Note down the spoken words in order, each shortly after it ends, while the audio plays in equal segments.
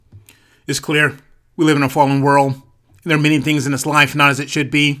It's clear we live in a fallen world, and there are many things in this life not as it should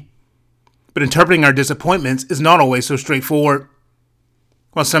be. But interpreting our disappointments is not always so straightforward.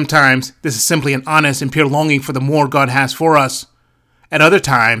 While sometimes this is simply an honest and pure longing for the more God has for us, at other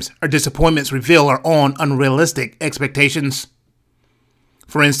times our disappointments reveal our own unrealistic expectations.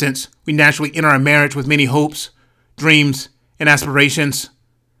 For instance, we naturally enter a marriage with many hopes, dreams, and aspirations,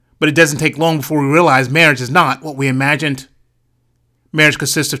 but it doesn't take long before we realize marriage is not what we imagined. Marriage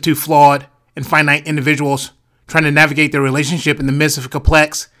consists of two flawed and finite individuals trying to navigate their relationship in the midst of a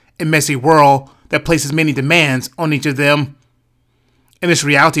complex and messy world that places many demands on each of them. And this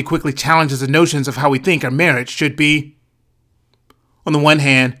reality quickly challenges the notions of how we think our marriage should be. On the one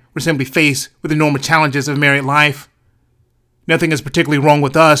hand, we're simply faced with the normal challenges of married life. Nothing is particularly wrong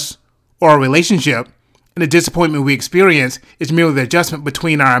with us or our relationship, and the disappointment we experience is merely the adjustment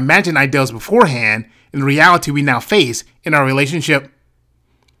between our imagined ideals beforehand and the reality we now face in our relationship.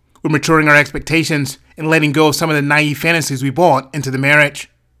 We're maturing our expectations and letting go of some of the naive fantasies we brought into the marriage.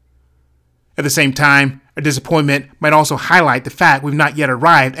 At the same time, our disappointment might also highlight the fact we've not yet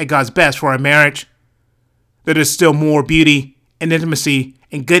arrived at God's best for our marriage. That there's still more beauty and intimacy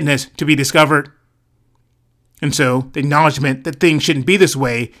and goodness to be discovered. And so, the acknowledgement that things shouldn't be this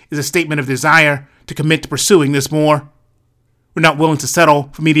way is a statement of desire to commit to pursuing this more. We're not willing to settle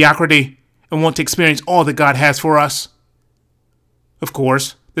for mediocrity and want to experience all that God has for us. Of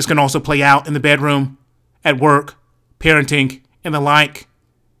course, this can also play out in the bedroom, at work, parenting, and the like.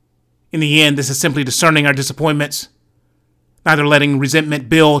 In the end, this is simply discerning our disappointments, neither letting resentment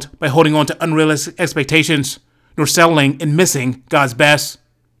build by holding on to unrealistic expectations, nor settling and missing God's best.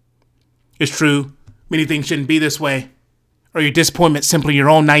 It's true, many things shouldn't be this way. Are your disappointments simply your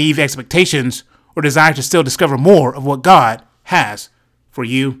own naive expectations, or desire to still discover more of what God has for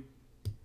you?